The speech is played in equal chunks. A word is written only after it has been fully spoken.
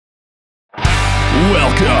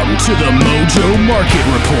Welcome to the Mojo Market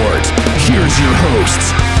Report. Here's your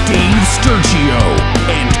hosts, Dave Sturchio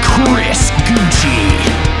and Chris Gucci.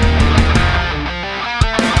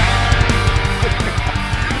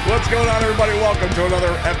 What's going on, everybody? Welcome to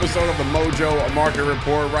another episode of the Mojo Market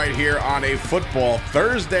Report right here on a football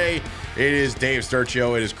Thursday. It is Dave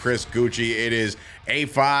Sturchio. It is Chris Gucci. It is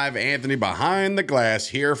A5 Anthony behind the glass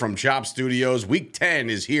here from Chop Studios. Week 10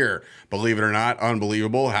 is here. Believe it or not,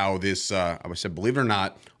 unbelievable how this, I said believe it or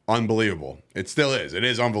not, unbelievable. It still is. It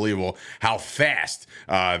is unbelievable how fast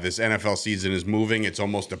this NFL season is moving. It's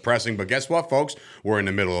almost depressing. But guess what, folks? We're in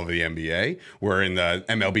the middle of the NBA. We're in the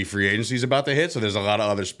MLB free agency is about to hit. So there's a lot of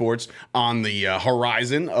other sports on the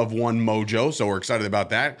horizon of one Mojo. So we're excited about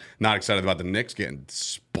that. Not excited about the Knicks getting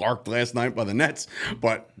sparked last night by the Nets.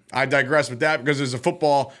 But I digress with that because there's a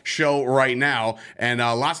football show right now and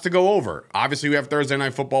lots to go over. Obviously, we have Thursday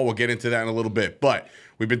Night Football. We'll get into that in a little bit. But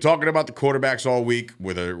we've been talking about the quarterbacks all week,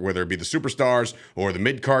 whether it be the superstars or the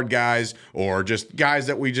mid-card guys or just guys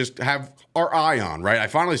that we just have our eye on, right? I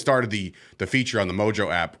finally started the feature on the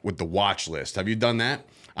Mojo app with the watch list. Have you done that?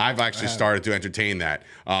 I've actually started to entertain that,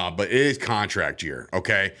 but it is contract year,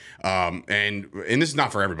 okay? And this is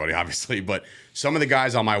not for everybody, obviously, but some of the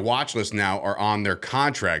guys on my watch list now are on their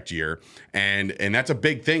contract year, and that's a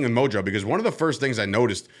big thing in Mojo because one of the first things I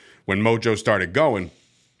noticed when Mojo started going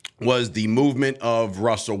was the movement of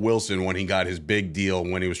Russell Wilson when he got his big deal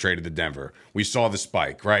when he was traded to Denver. We saw the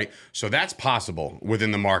spike, right? So that's possible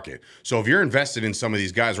within the market. So if you're invested in some of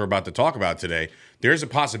these guys we're about to talk about today, there's a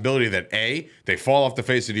possibility that A, they fall off the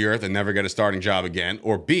face of the earth and never get a starting job again,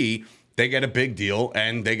 or B, they get a big deal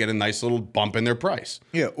and they get a nice little bump in their price.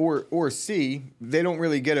 Yeah, or C, they don't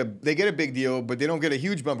really get a big deal, but they don't get a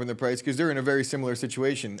huge bump in the price because they're in a very similar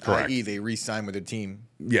situation, Correct. i.e. they re-sign with a team.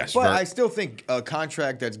 Yes. But I still think a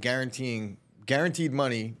contract that's guaranteed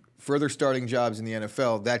money for their starting jobs in the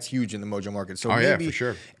NFL, that's huge in the Mojo market. So maybe for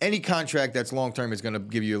sure. Any contract that's long-term is going to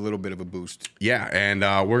give you a little bit of a boost. Yeah, and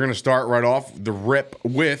we're going to start right off the rip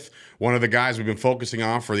with one of the guys we've been focusing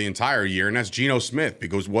on for the entire year, and that's Geno Smith,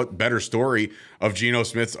 because what better story of Geno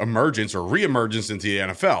Smith's emergence or reemergence into the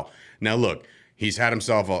NFL? Now, look, he's had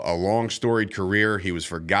himself a long, storied career. He was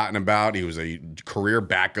forgotten about. He was a career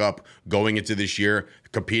backup going into this year,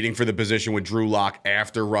 competing for the position with Drew Lock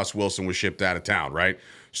after Russ Wilson was shipped out of town, right?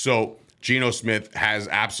 So Geno Smith has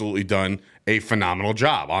absolutely done a phenomenal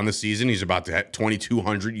job. On the season, he's about to hit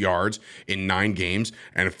 2,200 yards in 9 games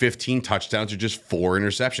and 15 touchdowns or just 4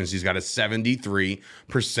 interceptions. He's got a 73%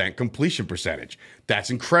 completion percentage. That's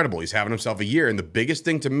incredible. He's having himself a year. And the biggest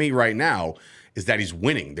thing to me right now is that he's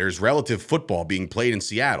winning. There's relative football being played in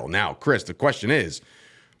Seattle. Now, Chris, the question is,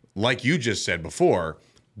 like you just said before,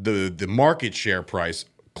 the market share price,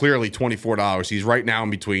 clearly $24. He's right now in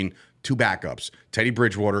between two backups, Teddy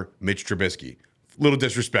Bridgewater, Mitch Trubisky. A little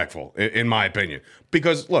disrespectful, in my opinion.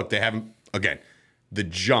 Because, look, they haven't, again, the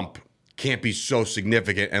jump can't be so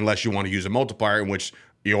significant unless you want to use a multiplier in which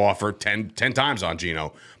you offer 10 times on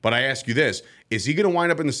Geno. But I ask you this, is he going to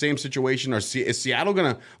wind up in the same situation, or is Seattle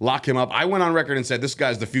going to lock him up? I went on record and said this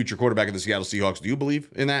guy's the future quarterback of the Seattle Seahawks. Do you believe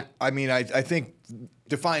in that? I mean, I think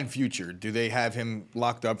define future. Do they have him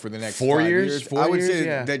locked up for the next 4 5 years? I would say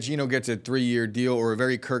that Geno gets a 3-year deal or a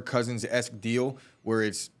very Kirk Cousins-esque deal where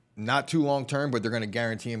it's not too long-term, but they're going to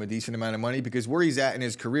guarantee him a decent amount of money because where he's at in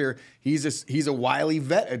his career, he's a wily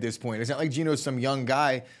vet at this point. It's not like Geno's some young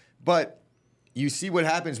guy, but you see what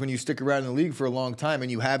happens when you stick around in the league for a long time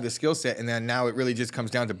and you have the skill set, and then now it really just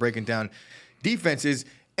comes down to breaking down defenses.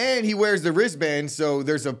 And he wears the wristband, so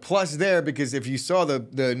there's a plus there because if you saw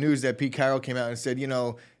the news that Pete Carroll came out and said,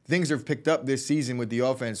 things have picked up this season with the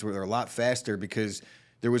offense where they're a lot faster because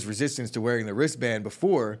there was resistance to wearing the wristband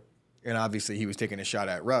before, and obviously he was taking a shot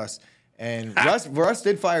at Russ. And Russ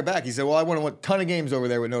did fire back. He said, well, I won a ton of games over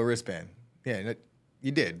there with no wristband. Yeah,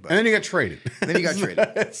 you did. But And then he got traded.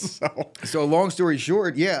 So long story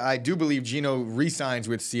short, yeah, I do believe Geno re-signs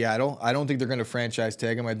with Seattle. I don't think they're going to franchise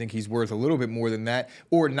tag him. I think he's worth a little bit more than that,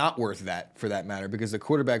 or not worth that for that matter, because the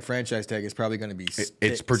quarterback franchise tag is probably going to be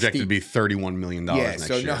It's projected to be $31 million next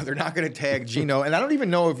year. No, they're not going to tag Geno. And I don't even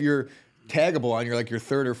know if you're taggable on your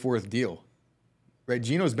third or fourth deal. Right?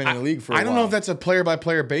 Geno's been in the league for a while. I don't know if that's a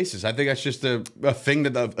player-by-player basis. I think that's just a thing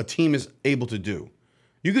that a team is able to do.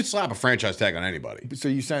 You could slap a franchise tag on anybody. So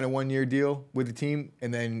you sign a 1-year deal with the team,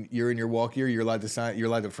 and then you're in your walk year. You're allowed to sign. You're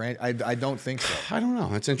allowed to franchise. I don't think so. I don't know.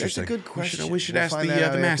 That's interesting. That's a good question. We should ask the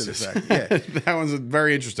masses. Yeah. That one's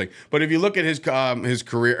very interesting. But if you look at his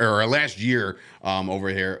career or last year over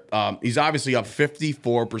here, he's obviously up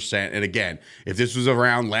 54%. And again, if this was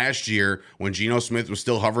around last year when Geno Smith was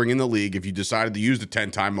still hovering in the league, if you decided to use the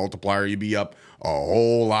 10-time multiplier, you'd be up a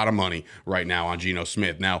whole lot of money right now on Geno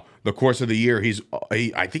Smith. Now, the course of the year,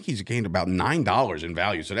 I think he's gained about $9 in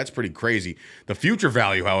value, so that's pretty crazy. The future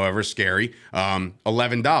value, however, scary,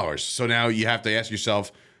 $11. So now you have to ask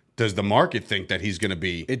yourself, does the market think that he's going to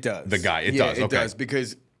be the guy? It does. It does,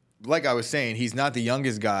 because like I was saying, he's not the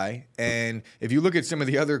youngest guy. And if you look at some of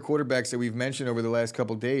the other quarterbacks that we've mentioned over the last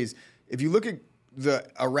couple of days, if you look at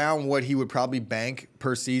around what he would probably bank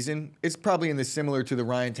per season, it's probably in the similar to the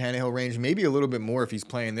Ryan Tannehill range, maybe a little bit more if he's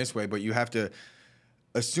playing this way, but you have to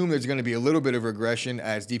assume there's going to be a little bit of regression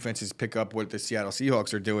as defenses pick up what the Seattle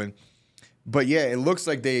Seahawks are doing. But yeah, it looks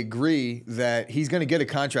like they agree that he's going to get a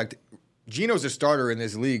contract. Geno's a starter in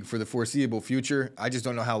this league for the foreseeable future. I just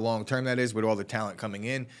don't know how long-term that is with all the talent coming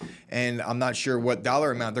in. And I'm not sure what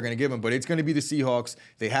dollar amount they're going to give him, but it's going to be the Seahawks.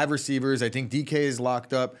 They have receivers. I think DK is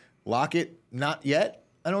locked up. Lockett, not yet,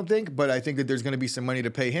 I don't think, but I think that there's going to be some money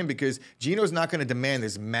to pay him because Geno's not going to demand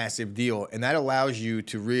this massive deal, and that allows you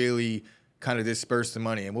to really kind of disperse the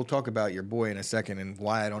money. And we'll talk about your boy in a second and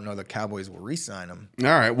why I don't know the Cowboys will re-sign him. All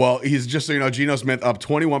right. Well, he's just so you know, Geno Smith up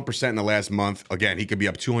 21% in the last month. Again, he could be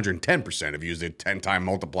up 210% if you use the 10-time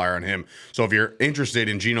multiplier on him. So if you're interested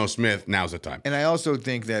in Geno Smith, now's the time. And I also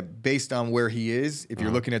think that based on where he is, if you're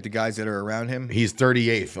looking at the guys that are around him, he's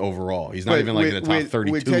 38th overall. He's not even like in the top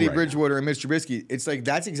 32 with Teddy right Bridgewater and Mitch Trubisky. It's like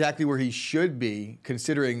that's exactly where he should be,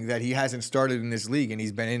 considering that he hasn't started in this league and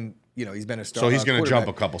he's been in. He's been a star. So he's going to jump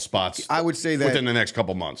a couple spots. I would say that within the next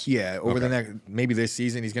couple months. Yeah, over the next maybe this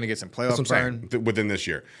season, he's going to get some playoff burn within this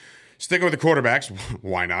year. Sticking with the quarterbacks,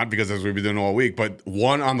 why not? Because that's what we've been doing all week. But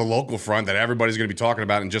one on the local front that everybody's going to be talking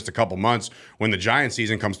about in just a couple months when the Giants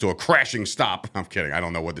season comes to a crashing stop. I'm kidding. I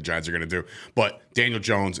don't know what the Giants are going to do. But Daniel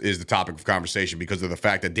Jones is the topic of conversation because of the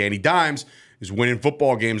fact that Danny Dimes is winning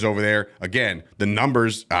football games over there. Again, the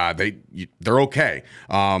numbers, they're okay.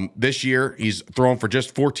 This year, he's thrown for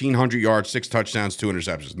just 1,400 yards, 6 touchdowns, 2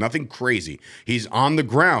 interceptions. Nothing crazy. He's on the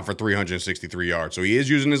ground for 363 yards, so he is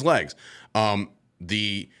using his legs.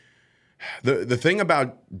 The thing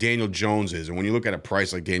about Daniel Jones is, and when you look at a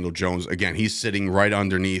price like Daniel Jones, again, he's sitting right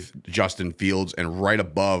underneath Justin Fields and right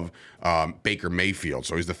above Baker Mayfield.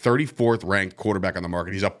 So he's the 34th ranked quarterback on the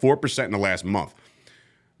market. He's up 4% in the last month.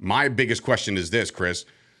 My biggest question is this, Chris.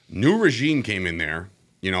 New regime came in there.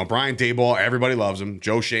 Brian Daboll, everybody loves him.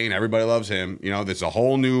 Joe Shane, everybody loves him. There's a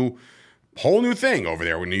whole new thing over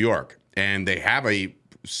there with New York. And they have a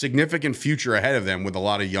significant future ahead of them with a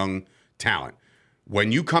lot of young talent.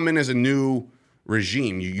 When you come in as a new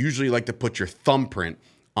regime, you usually like to put your thumbprint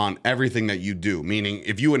on everything that you do. Meaning,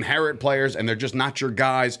 if you inherit players and they're just not your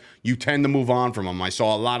guys, you tend to move on from them. I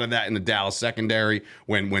saw a lot of that in the Dallas secondary.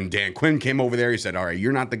 When Dan Quinn came over there, he said, all right,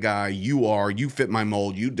 you're not the guy. You are. You fit my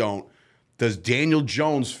mold. You don't. Does Daniel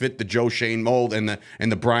Jones fit the Joe Shane mold and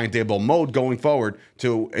the Brian Daboll mold going forward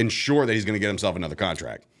to ensure that he's going to get himself another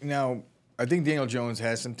contract? Now, I think Daniel Jones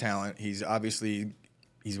has some talent. He's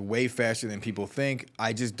way faster than people think.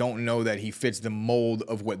 I just don't know that he fits the mold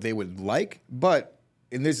of what they would like. But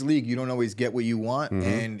in this league, you don't always get what you want. Mm-hmm.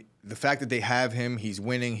 And the fact that they have him, he's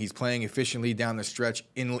winning, he's playing efficiently down the stretch.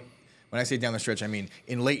 When I say down the stretch, I mean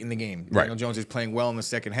late in the game. Right. Daniel Jones is playing well in the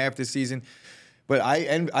second half this season. But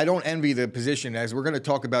I don't envy the position. As we're going to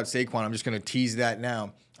talk about Saquon, I'm just going to tease that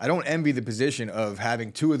now. I don't envy the position of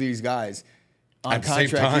having two of these guys on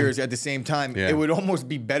contract years at the same time. Yeah. It would almost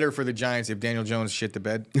be better for the Giants if Daniel Jones shit the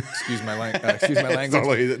bed. Excuse my language.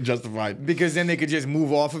 Totally justified. Because then they could just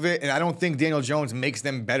move off of it. And I don't think Daniel Jones makes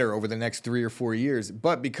them better over the next 3 or 4 years.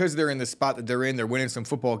 But because they're in the spot that they're in, they're winning some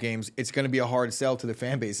football games, it's going to be a hard sell to the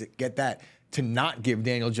fan base. Get that, to not give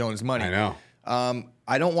Daniel Jones money. I know.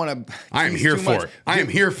 I don't want to. I am here for it. I am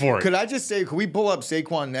here for it. Could I just say, could we pull up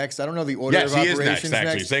Saquon next? I don't know the order of operations. Yes, he is next,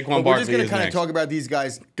 actually. Saquon but Barkley we're just going to kind of talk about these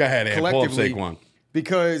guys. Go ahead, Ed. Pull up Saquon.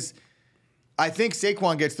 Because I think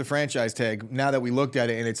Saquon gets the franchise tag now that we looked at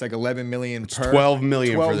it, and it's like $11 million per. $12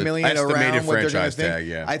 million for the estimated franchise tag.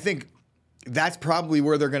 Yeah, I think that's probably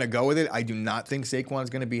where they're going to go with it. I do not think Saquon's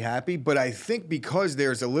going to be happy, but I think because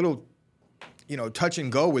there's a little, touch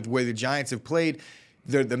and go with where the Giants have played.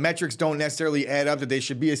 The metrics don't necessarily add up that they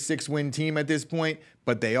should be a 6-win team at this point,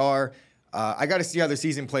 but they are. I got to see how the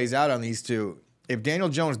season plays out on these two. If Daniel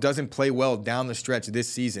Jones doesn't play well down the stretch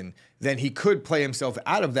this season, then he could play himself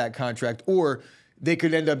out of that contract, or they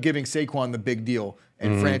could end up giving Saquon the big deal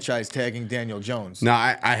and franchise tagging Daniel Jones. No,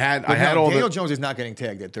 I had Daniel Jones is not getting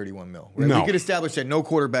tagged at 31 mil. Right? No. We could establish that no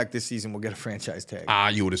quarterback this season will get a franchise tag.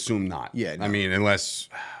 You would assume not. Yeah, no. I mean, unless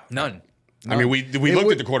None. I mean, we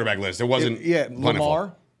looked at the quarterback list. It wasn't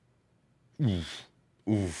plentiful.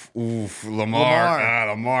 Lamar.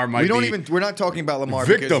 Lamar might We're not talking about Lamar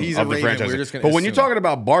victim because he's a of the Raven. franchise. We're just gonna but when you're assume. talking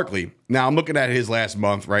about Barkley, now I'm looking at his last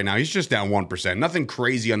month right now. He's just down 1%. Nothing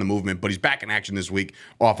crazy on the movement, but he's back in action this week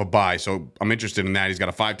off a bye. So I'm interested in that. He's got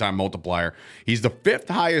a 5-time multiplier. He's the 5th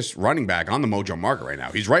highest running back on the Mojo market right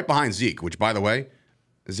now. He's right behind Zeke, which, by the way,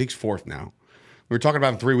 Zeke's 4th now. We were talking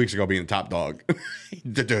about him 3 weeks ago being the top dog.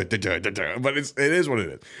 But it is what it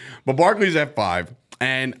is. But Barkley's at 5.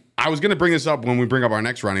 And I was going to bring this up when we bring up our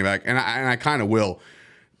next running back, and I kind of will.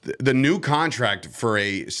 The new contract for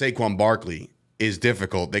a Saquon Barkley is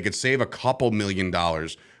difficult. They could save a couple $1 million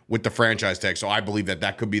with the franchise tag, so I believe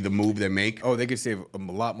that could be the move they make. Oh, they could save a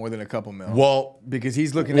lot more than a couple mil. Well, because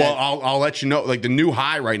he's looking well, at. I'll let you know. Like the new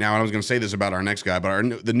high right now, and I was going to say this about our next guy,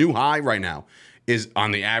 but the new high right now is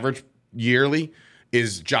on the average yearly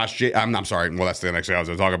is I'm sorry. Well, that's the next guy I was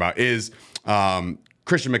going to talk about is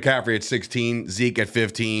Christian McCaffrey at 16, Zeke at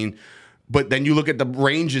 15. But then you look at the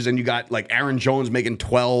ranges and you got like Aaron Jones making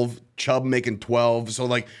 12, Chubb making 12. So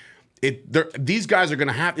like these guys are going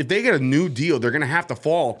to have, if they get a new deal, they're going to have to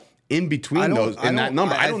fall in between that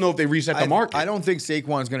number. I don't know if they reset the market. I don't think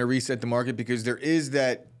Saquon's going to reset the market because there is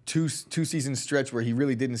that two season stretch where he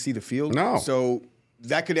really didn't see the field. No. So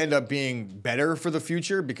that could end up being better for the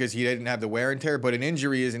future because he didn't have the wear and tear. But an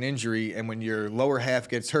injury is an injury, and when your lower half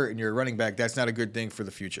gets hurt and you're a running back, that's not a good thing for the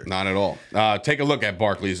future. Not at all. Take a look at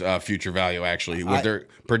Barkley's future value, actually. What they're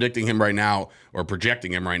predicting him right now, or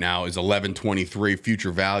projecting him right now, is 11.23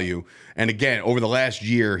 future value. And again, over the last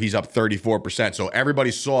year, he's up 34%. So everybody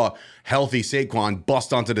saw healthy Saquon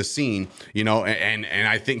bust onto the scene, and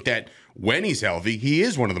I think that when he's healthy, he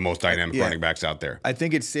is one of the most dynamic running backs out there. I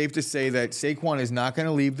think it's safe to say that Saquon is not going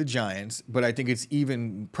to leave the Giants, but I think it's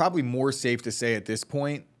even probably more safe to say at this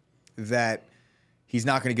point that he's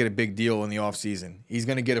not going to get a big deal in the offseason. He's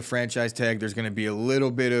going to get a franchise tag. There's going to be a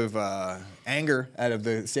little bit of anger out of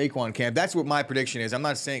the Saquon camp. That's what my prediction is. I'm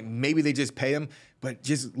not saying maybe they just pay him, but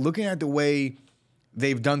just looking at the way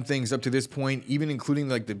they've done things up to this point, even including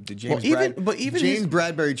like the James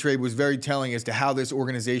Bradbury trade was very telling as to how this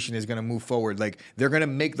organization is going to move forward. Like they're going to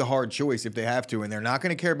make the hard choice if they have to, and they're not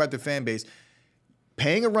going to care about the fan base.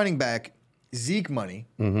 Paying a running back Zeke money,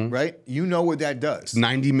 right? You know what that does.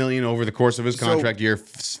 $90 million over the course of his contract year,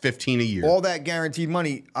 15 a year. All that guaranteed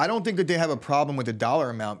money. I don't think that they have a problem with the dollar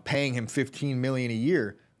amount paying him $15 million a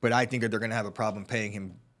year, but I think that they're going to have a problem paying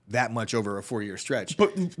him that much over a 4-year stretch.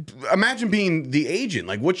 But imagine being the agent.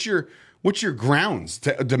 Like, what's your grounds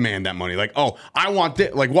to demand that money? Like, oh, I want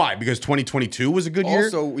this. Like, why? Because 2022 was a good year?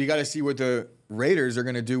 Also, we got to see what the Raiders are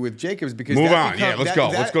going to do with Jacobs because let's go.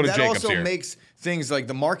 Let's go to Jacobs here. That also makes things like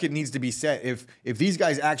the market needs to be set. If these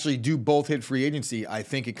guys actually do both hit free agency, I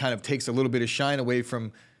think it kind of takes a little bit of shine away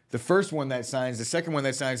from the first one that signs. The second one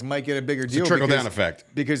that signs might get a bigger deal. It's a trickle-down effect.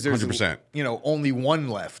 Because there's 100%. Only one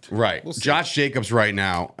left. Right. We'll Josh Jacobs right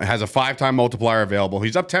now has a 5-time multiplier available.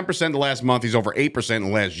 He's up 10% the last month. He's over 8% in the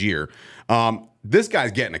last year. This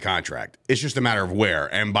guy's getting a contract. It's just a matter of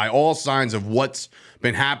where. And by all signs of what's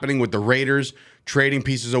been happening with the Raiders, trading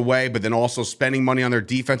pieces away, but then also spending money on their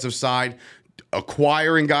defensive side,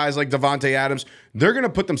 acquiring guys like Devontae Adams, they're going to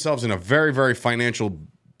put themselves in a very, very financial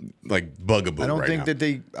bugaboo. I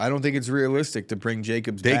don't think it's realistic to bring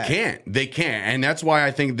Jacobs back. They can't. And that's why I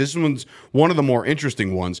think this one's one of the more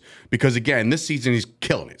interesting ones because, again, this season he's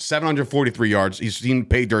killing it. 743 yards. He's seen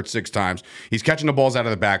pay dirt 6 times. He's catching the balls out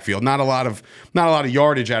of the backfield. Not a lot of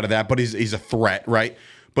yardage out of that, but he's a threat, right?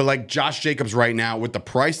 But like Josh Jacobs right now with the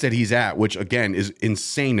price that he's at, which again is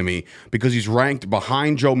insane to me because he's ranked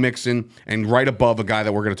behind Joe Mixon and right above a guy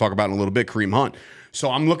that we're going to talk about in a little bit, Kareem Hunt. So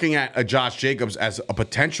I'm looking at a Josh Jacobs as a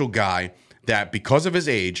potential guy that because of his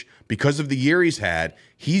age, because of the year he's had,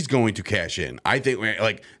 he's going to cash in. I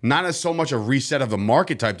think not as so much a reset of the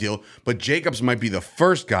market type deal, but Jacobs might be the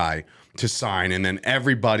first guy to sign and then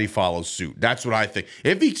everybody follows suit. That's what I think.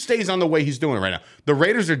 If he stays on the way he's doing it right now, the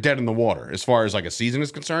Raiders are dead in the water as far as a season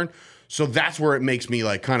is concerned. So that's where it makes me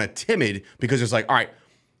kind of timid because it's all right,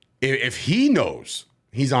 if he knows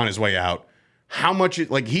he's on his way out, how much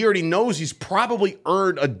he already knows he's probably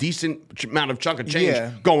earned a decent amount of chunk of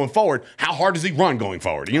change going forward. How hard does he run going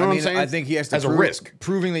forward? You know what I'm saying? I think he has to as a risk.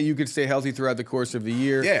 Proving that you could stay healthy throughout the course of the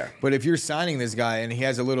year. Yeah. But if you're signing this guy and he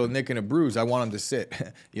has a little nick and a bruise, I want him to sit.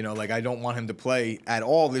 I don't want him to play at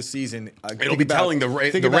all this season. It'll be telling the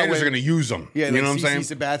Raiders are going to use him. Yeah, you know what I'm saying?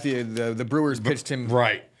 Sabathia, the Brewers pitched him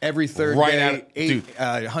right. every third Right day,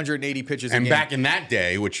 out 180 pitches a And game. back in that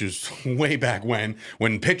day, which is way back when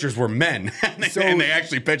pitchers were men, and they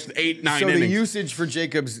actually pitched 8, 9 innings. So the usage for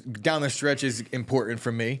Jacobs down the stretch is important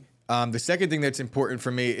for me. The second thing that's important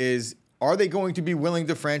for me is, are they going to be willing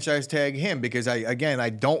to franchise tag him? Because I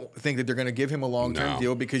don't think that they're going to give him a long-term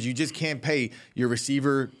deal, because you just can't pay your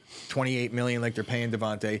receiver $28 million like they're paying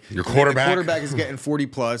Devontae. Your quarterback. The quarterback is getting 40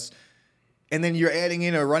 plus. And then you're adding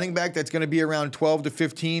in a running back that's going to be around 12 to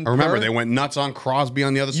 15. Remember, they went nuts on Crosby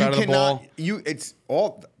on the other side of the ball. It's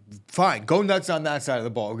all fine. Go nuts on that side of the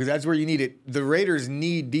ball, because that's where you need it. The Raiders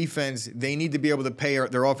need defense. They need to be able to pay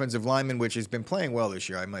their offensive lineman, which has been playing well this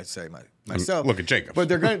year, I might say myself. Look at Jacobs. But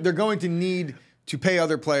they're going to need to pay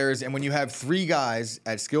other players. And when you have 3 guys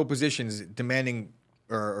at skill positions demanding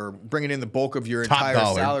or bringing in the bulk of your entire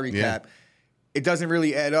salary cap, it doesn't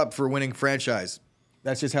really add up for a winning franchise.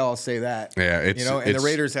 That's just how I'll say that. Yeah, and the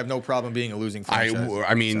Raiders have no problem being a losing franchise.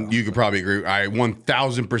 I mean, you could probably agree.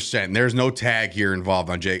 1,000%. There's no tag here involved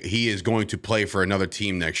on Jake. He is going to play for another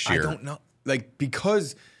team next year. I don't know,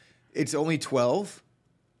 because it's only 12.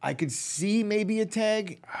 I could see maybe a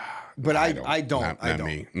tag, but I don't.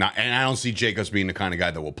 And I don't see Jacobs being the kind of guy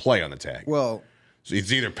that will play on the tag. Well. So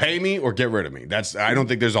it's either pay me or get rid of me. I don't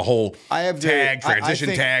think there's a whole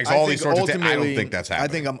transition tags, all these sorts of tags. I don't think that's happening.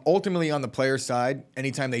 I think I'm ultimately on the player side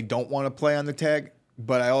anytime they don't want to play on the tag.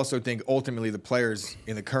 But I also think ultimately the players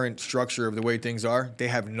in the current structure of the way things are, they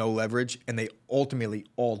have no leverage, and they ultimately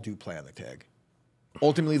all do play on the tag.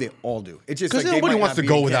 Ultimately, they all do. It's just because nobody wants to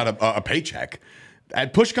go without a paycheck.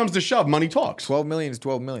 At push comes to shove, money talks. $12 million is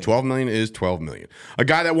 $12 million. $12 million is $12 million. A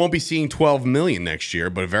guy that won't be seeing $12 million next year,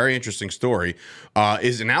 but a very interesting story,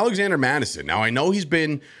 is an Alexander Mattison. Now, I know he's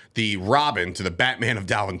been the Robin to the Batman of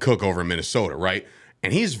Dalvin Cook over in Minnesota, right?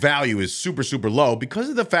 And his value is super, super low because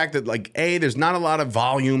of the fact that, there's not a lot of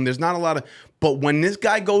volume. There's not a lot of... But when this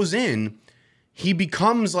guy goes in, he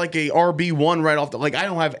becomes like a RB1 right off the... I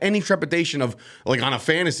don't have any trepidation of, on a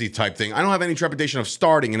fantasy type thing, I don't have any trepidation of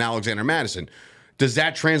starting an Alexander Mattison. Does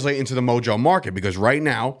that translate into the Mojo market? Because right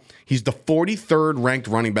now, he's the 43rd ranked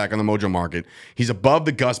running back on the Mojo market. He's above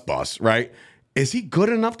the Gus Bus, right? Is he good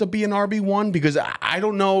enough to be an RB1? Because I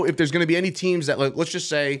don't know if there's going to be any teams that, let's just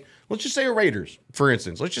say a Raiders, for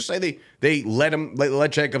instance. Let's just say they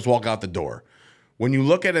let Jacobs walk out the door. When you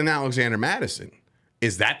look at an Alexander Mattison,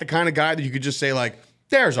 is that the kind of guy that you could just say,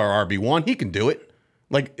 there's our RB1, he can do it?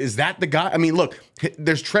 Is that the guy? I mean, look,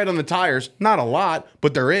 there's tread on the tires. Not a lot,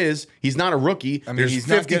 but there is. He's not a rookie. There's he's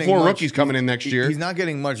 54 rookies coming in next year. He's not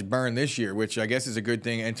getting much burn this year, which I guess is a good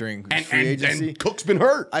thing entering free agency. And Cook's been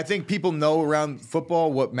hurt. I think people know around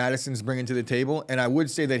football what Madison's bringing to the table, and I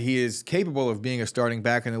would say that he is capable of being a starting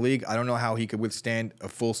back in the league. I don't know how he could withstand a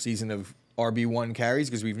full season of RB1 carries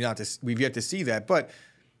because we've yet to see that, but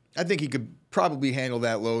I think he could probably handle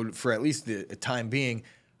that load for at least the time being.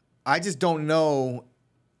 I just don't know.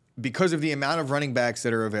 Because of the amount of running backs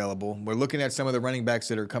that are available, we're looking at some of the running backs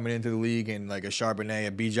that are coming into the league, and like a Charbonnet,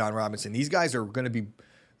 a Bijan Robinson. These guys are going to be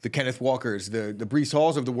the Kenneth Walkers, the Breece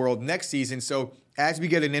Halls of the world next season. So as we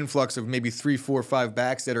get an influx of maybe 3, 4, 5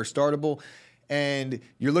 backs that are startable, and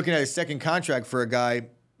you're looking at a second contract for a guy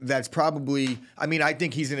that's probably, I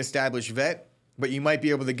think he's an established vet, but you might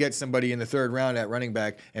be able to get somebody in the 3rd round at running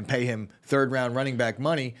back and pay him 3rd round running back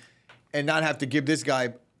money and not have to give this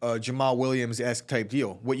guy Jamal Williams-esque type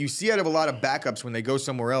deal. What you see out of a lot of backups when they go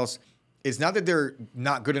somewhere else is not that they're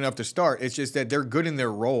not good enough to start. It's just that they're good in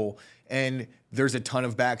their role, and there's a ton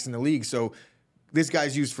of backs in the league. So this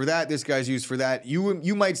guy's used for that. This guy's used for that.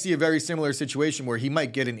 You might see a very similar situation where he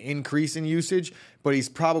might get an increase in usage, but he's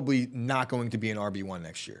probably not going to be an RB1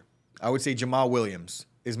 next year. I would say Jamal Williams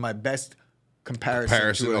is my best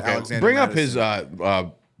comparison to okay. Alexander Bring Madison.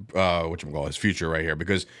 up his future right here,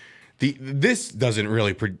 because this doesn't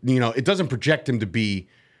really, it doesn't project him to be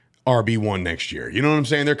RB1 next year. You know what I'm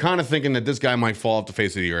saying? They're kind of thinking that this guy might fall off the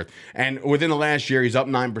face of the earth. And within the last year, he's up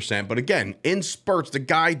 9%. But again, in spurts, the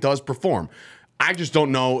guy does perform. I just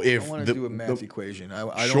don't know if... I want to do a math equation. I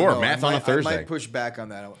don't sure, know. math on a Thursday. I might push back on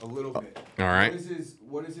that a little bit. All right.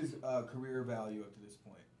 What is his career value up to this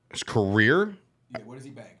point? His career? Yeah, what has he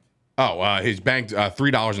banked? Oh, he's banked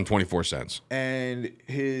 $3.24. And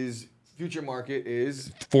his future market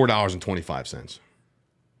is $4.25.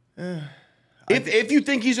 If you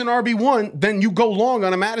think he's an RB1, then you go long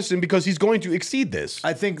on a Madison because he's going to exceed this.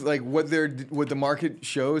 I think what the market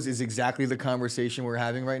shows is exactly the conversation we're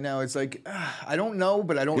having right now. It's I don't know,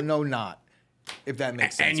 but I don't know not. If that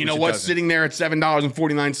makes sense. And you know what's sitting there at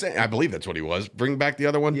 $7.49? I believe that's what he was. Bring back the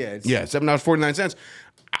other one. Yeah, $7.49.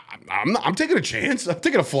 I'm taking a chance. I'm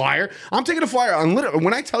taking a flyer.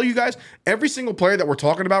 When I tell you guys, every single player that we're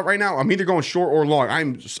talking about right now, I'm either going short or long.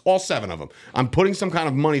 I'm all 7 of them. I'm putting some kind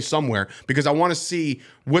of money somewhere because I want to see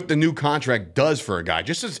what the new contract does for a guy.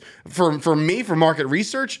 Just as for me, for market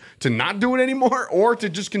research, to not do it anymore or to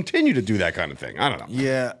just continue to do that kind of thing. I don't know.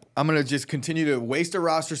 Yeah, I'm going to just continue to waste a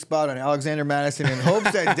roster spot on Alexander Madison in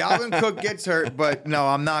hopes that Dalvin Cook gets hurt. But no,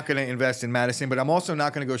 I'm not going to invest in Madison. But I'm also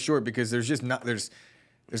not going to go short because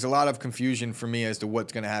there's a lot of confusion for me as to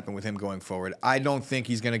what's going to happen with him going forward. I don't think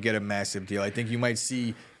he's going to get a massive deal. I think you might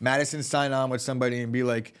see Madison sign on with somebody and be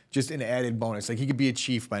like just an added bonus. Like he could be a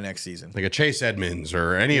Chief by next season. Like a Chase Edmonds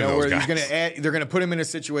or any of those guys. They're going to put him in a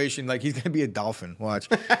situation like he's going to be a Dolphin. Watch.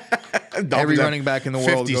 Every running back in the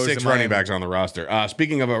world 56 running backs on the roster.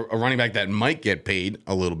 Speaking of a running back that might get paid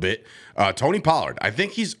a little bit, Tony Pollard. I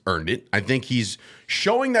think he's earned it. I think he's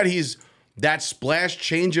showing that he's that splash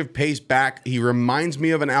change of pace back. He reminds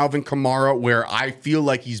me of an Alvin Kamara where I feel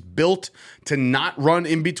like he's built to not run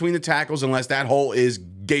in between the tackles unless that hole is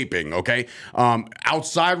gaping, okay?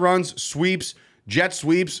 Outside runs, sweeps, jet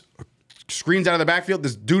sweeps, screens out of the backfield.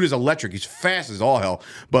 This dude is electric. He's fast as all hell.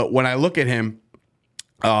 But when I look at him,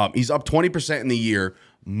 he's up 20% in the year,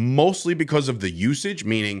 mostly because of the usage,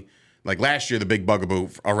 meaning like last year, the big bugaboo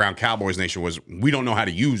around Cowboys Nation was we don't know how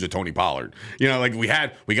to use a Tony Pollard. You know, like we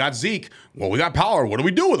got Zeke. Well, we got Pollard. What do we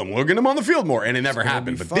do with him? We're getting him on the field more. And it never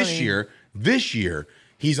happened. But this year,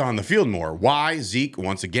 he's on the field more. Why? Zeke,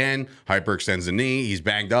 once again, hyperextends the knee. He's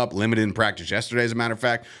banged up, limited in practice yesterday, as a matter of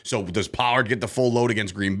fact. So does Pollard get the full load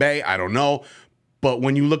against Green Bay? I don't know. But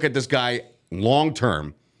when you look at this guy long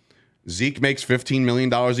term, Zeke makes $15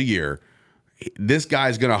 million a year. This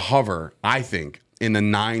guy's going to hover, I think, in the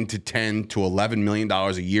 $9 to $10 to $11 million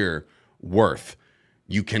a year worth.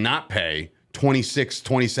 You cannot pay $26,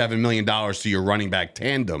 $27 million to your running back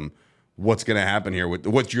tandem. What's going to happen here?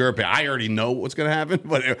 What's your opinion? I already know what's going to happen,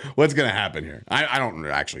 but what's going to happen here? I don't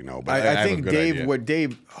actually know, but I think what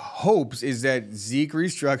Dave hopes is that Zeke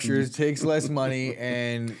restructures, takes less money,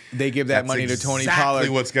 and they give that money to Tony Pollard.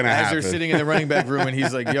 What's going to happen? As they're sitting in the running back room, and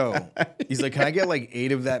he's like, can I get like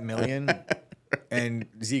 8 of that million? And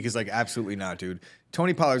Zeke is like, absolutely not, dude.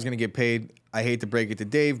 Tony Pollard's going to get paid. I hate to break it to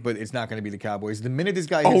Dave, but it's not going to be the Cowboys. The minute this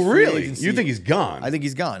guy hits free agency, you think he's gone? I think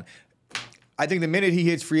he's gone. I think the minute he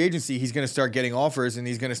hits free agency, he's going to start getting offers, and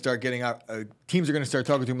he's going to start getting out. Teams are going to start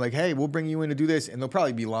talking to him like, hey, we'll bring you in to do this. And they'll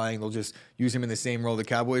probably be lying. They'll just use him in the same role the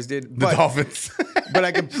Cowboys did. The Dolphins. But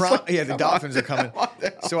I could the Dolphins are coming.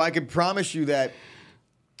 So I could promise you that,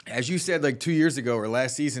 as you said like 2 years ago or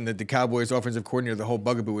last season, that the Cowboys offensive coordinator, the whole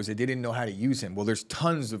bugaboo was that they didn't know how to use him. Well, there's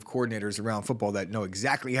tons of coordinators around football that know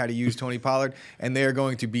exactly how to use Tony Pollard, and they are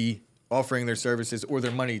going to be offering their services or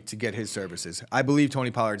their money to get his services. I believe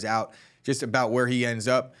Tony Pollard's out. Just about where he ends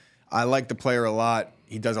up. I like the player a lot.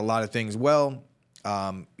 He does a lot of things well.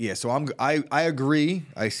 So I agree.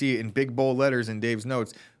 I see it in big bold letters in Dave's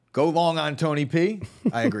notes. Go long on Tony P.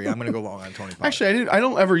 I agree. I'm going to go long on Tony Pollard. Actually, I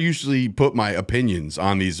don't ever usually put my opinions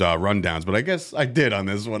on these rundowns, but I guess I did on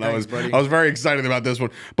this one. Thanks, I was very excited about this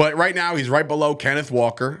one. But right now, he's right below Kenneth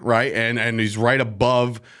Walker, right? And he's right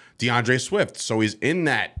above DeAndre Swift. So he's in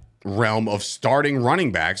that realm of starting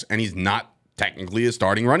running backs, and he's not technically a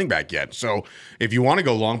starting running back yet. So if you want to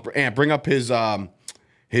go long and bring up his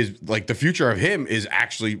like the future of him is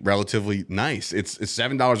actually relatively nice. It's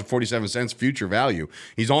 $7.47 future value.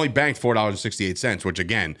 He's only banked $4.68, which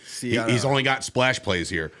again, he's only got splash plays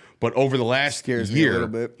here. But over the last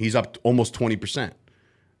year, he's up almost 20%.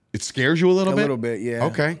 It scares you a little bit? A little bit, yeah.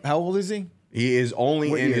 Okay. How old is he? He is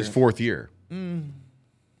only in his 4th year.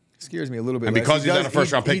 Scares me a little bit. And because he's not a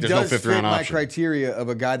first-round pick, there's no fifth-round option. He does fit my criteria of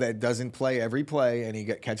a guy that doesn't play every play, and he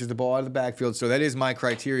catches the ball out of the backfield. So that is my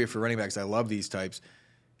criteria for running backs. I love these types,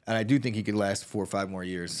 and I do think he could last 4 or 5 more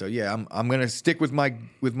years. So yeah, I'm going to stick with my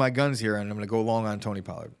guns here, and I'm going to go long on Tony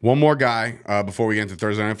Pollard. One more guy before we get into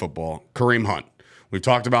Thursday Night Football, Kareem Hunt. We've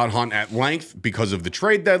talked about Hunt at length because of the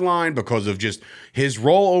trade deadline, because of just his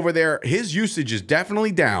role over there. His usage is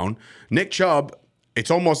definitely down. Nick Chubb, it's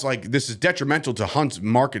almost like this is detrimental to Hunt's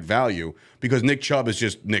market value because Nick Chubb is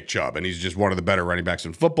just Nick Chubb, and he's just one of the better running backs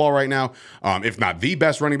in football right now, if not the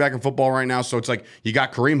best running back in football right now. So it's like you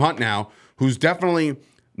got Kareem Hunt now, who's definitely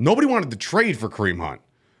 – nobody wanted to trade for Kareem Hunt.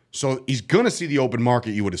 So he's going to see the open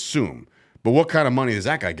market, you would assume. But what kind of money does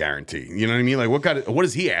that guy guarantee? You know what I mean? Like what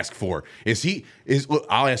does he ask for? Look,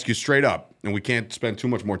 I'll ask you straight up, and we can't spend too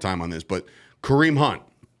much more time on this, but Kareem Hunt,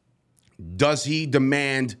 does he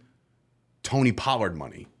demand – Tony Pollard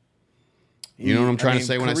money? You know what I'm trying to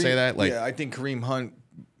say when I say that? Like, yeah, I think Kareem Hunt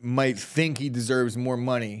might think he deserves more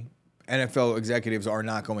money. NFL executives are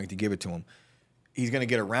not going to give it to him. he's going to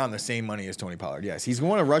get around the same money as Tony Pollard. Yes, he's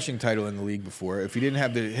won a rushing title in the league before. If he didn't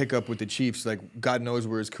have the hiccup with the Chiefs, like God knows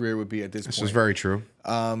where his career would be at this point. This is very true.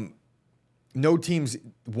 No teams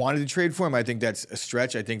wanted to trade for him. I think that's a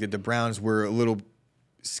stretch. I think that the Browns were a little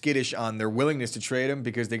skittish on their willingness to trade him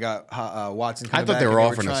because they got Watson. I thought they were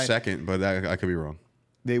offering a second, but I could be wrong.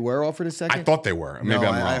 They were offered a second? I thought they were. Maybe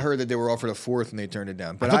I'm wrong. I heard that they were offered a fourth and they turned it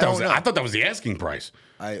down. But I thought that was the asking price.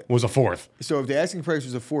 Was a fourth. So if the asking price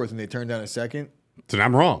was a fourth and they turned down a second, then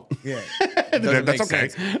I'm wrong. Yeah, that's okay.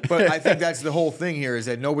 Sense. But I think that's the whole thing here is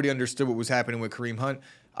that nobody understood what was happening with Kareem Hunt.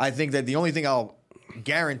 I think that the only thing I'll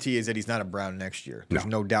guarantee is that he's not a Brown next year. There's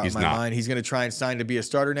no doubt in my mind. He's going to try and sign to be a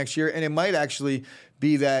starter next year, and it might actually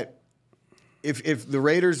be that if the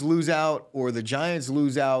Raiders lose out or the Giants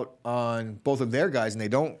lose out on both of their guys and they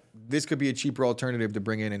don't, this could be a cheaper alternative to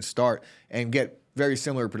bring in and start and get very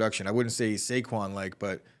similar production. I wouldn't say Saquon-like,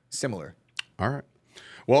 but similar. All right.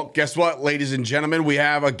 Well, guess what, ladies and gentlemen? We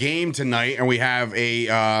have a game tonight, and we have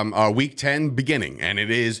a Week 10 beginning, and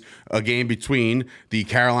it is a game between the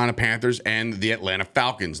Carolina Panthers and the Atlanta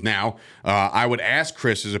Falcons. Now, I would ask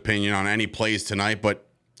Chris his opinion on any plays tonight, but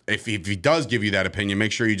if he does give you that opinion,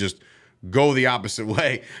 make sure you just go the opposite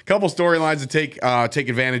way. A couple storylines to take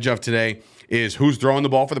advantage of today is who's throwing the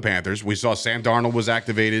ball for the Panthers. We saw Sam Darnold was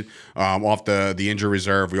activated off the injury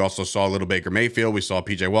reserve. We also saw little Baker Mayfield. We saw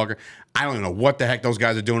P.J. Walker. I don't even know what the heck those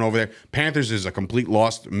guys are doing over there. Panthers is a complete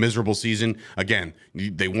lost, miserable season. Again,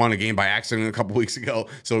 they won a game by accident a couple weeks ago.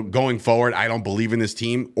 So going forward, I don't believe in this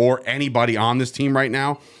team or anybody on this team right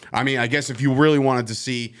now. I mean, I guess if you really wanted to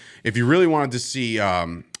see, if you really wanted to see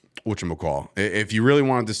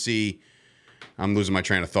I'm losing my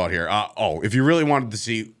train of thought here. If you really wanted to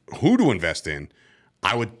see who to invest in,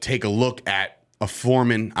 I would take a look at a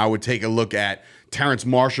Foreman. I would take a look at Terrence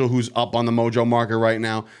Marshall, who's up on the Mojo market right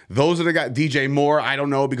now. Those are the guys. DJ Moore, I don't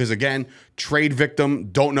know because, again, trade victim.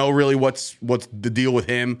 Don't know really what's the deal with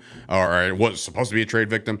him or was supposed to be a trade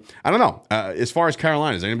victim. I don't know. As far as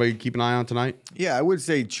Carolina, does anybody keep an eye on tonight? Yeah, I would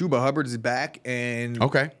say Chuba Hubbard is back, and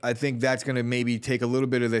I think that's going to maybe take a little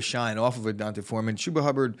bit of the shine off of Adonta Foreman. Chuba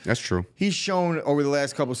Hubbard, that's true. He's shown over the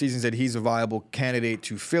last couple seasons that he's a viable candidate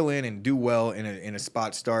to fill in and do well in a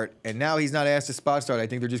spot start, and now he's not asked to spot start. I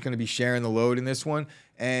think they're just going to be sharing the load in this one,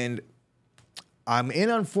 and I'm in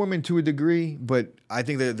on Foreman to a degree, but I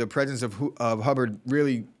think that the presence of Hubbard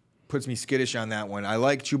really puts me skittish on that one. I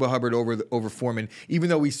like Chuba Hubbard over Foreman, even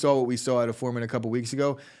though we saw what we saw out of Foreman a couple weeks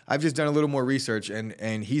ago. I've just done a little more research,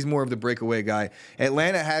 and he's more of the breakaway guy.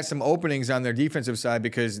 Atlanta has some openings on their defensive side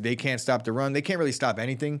because they can't stop the run. They can't really stop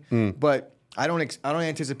anything, but I don't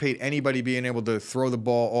anticipate anybody being able to throw the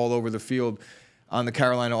ball all over the field on the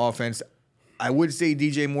Carolina offense. I would say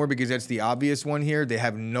DJ Moore because that's the obvious one here. They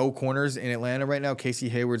have no corners in Atlanta right now. Casey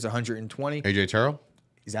Hayward's 120. AJ Terrell?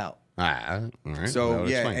 He's out. All right. So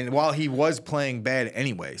yeah, and while he was playing bad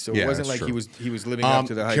anyway, so it wasn't like true. he was living up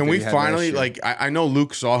to the hype. Can we finally like? I know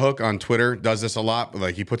Luke Sawhook on Twitter does this a lot.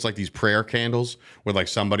 Like he puts like these prayer candles with like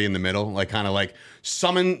somebody in the middle, like kind of like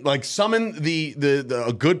summon the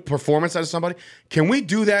a good performance out of somebody. Can we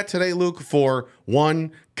do that today, Luke? For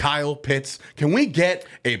one, Kyle Pitts. Can we get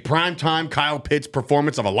a primetime Kyle Pitts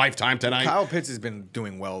performance of a lifetime tonight? Kyle Pitts has been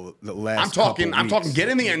doing well the last. I'm talking. Get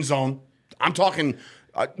in the end zone. I'm talking.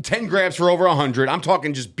 10 grabs for over 100. I'm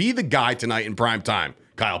talking just be the guy tonight in prime time.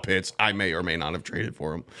 Kyle Pitts. I may or may not have traded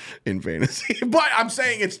for him in fantasy, but I'm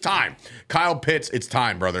saying it's time. Kyle Pitts, it's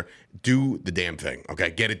time, brother. Do the damn thing,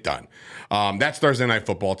 okay? Get it done. That's Thursday Night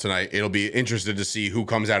Football tonight. It'll be interesting to see who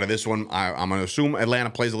comes out of this one. I'm going to assume Atlanta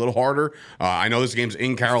plays a little harder. I know this game's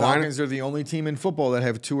in Carolina. Falcons are the only team in football that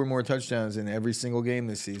have 2 or more touchdowns in every single game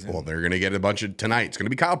this season. Well, they're going to get a bunch of tonight. It's going to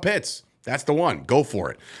be Kyle Pitts. That's the one. Go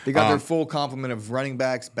for it. They got their full complement of running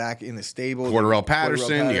backs back in the stable. Cordarrelle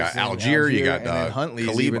Patterson, you got Algier, you got Huntley.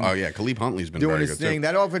 Khalib Huntley's been doing very his good thing. too.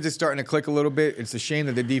 That offense is starting to click a little bit. It's a shame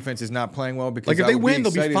that the defense is not playing well because like if they win,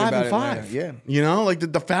 they'll be excited 5-5. Yeah, you know, like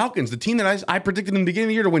the Falcons, the team that I predicted in the beginning of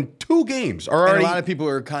the year to win 2 games, are already. And a lot of people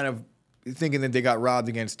are kind of thinking that they got robbed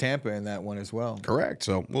against Tampa in that one as well. Correct.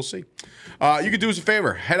 So we'll see. You could do us a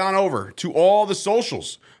favor. Head on over to all the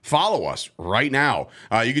socials. Follow us right now.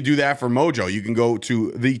 You could do that for Mojo. You can go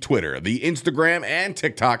to the Twitter, the Instagram, and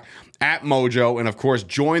TikTok at Mojo. And, of course,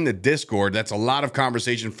 join the Discord. That's a lot of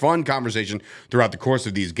conversation, fun conversation throughout the course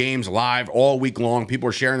of these games, live all week long. People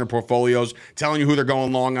are sharing their portfolios, telling you who they're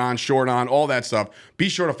going long on, short on, all that stuff. Be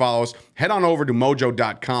sure to follow us. Head on over to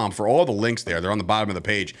mojo.com for all the links there. They're on the bottom of the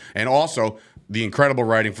page. And also, the incredible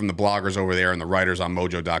writing from the bloggers over there and the writers on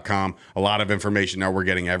mojo.com. A lot of information that we're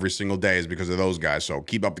getting every single day is because of those guys. So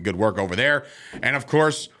keep up the good work over there. And, of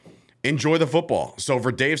course, enjoy the football. So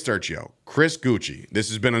for Dave Sturchio, Chris Gucci, this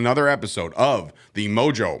has been another episode of the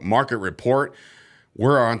Mojo Market Report.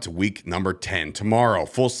 We're on to week number 10 tomorrow.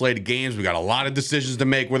 Full slate of games. We got a lot of decisions to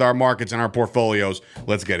make with our markets and our portfolios.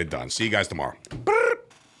 Let's get it done. See you guys tomorrow.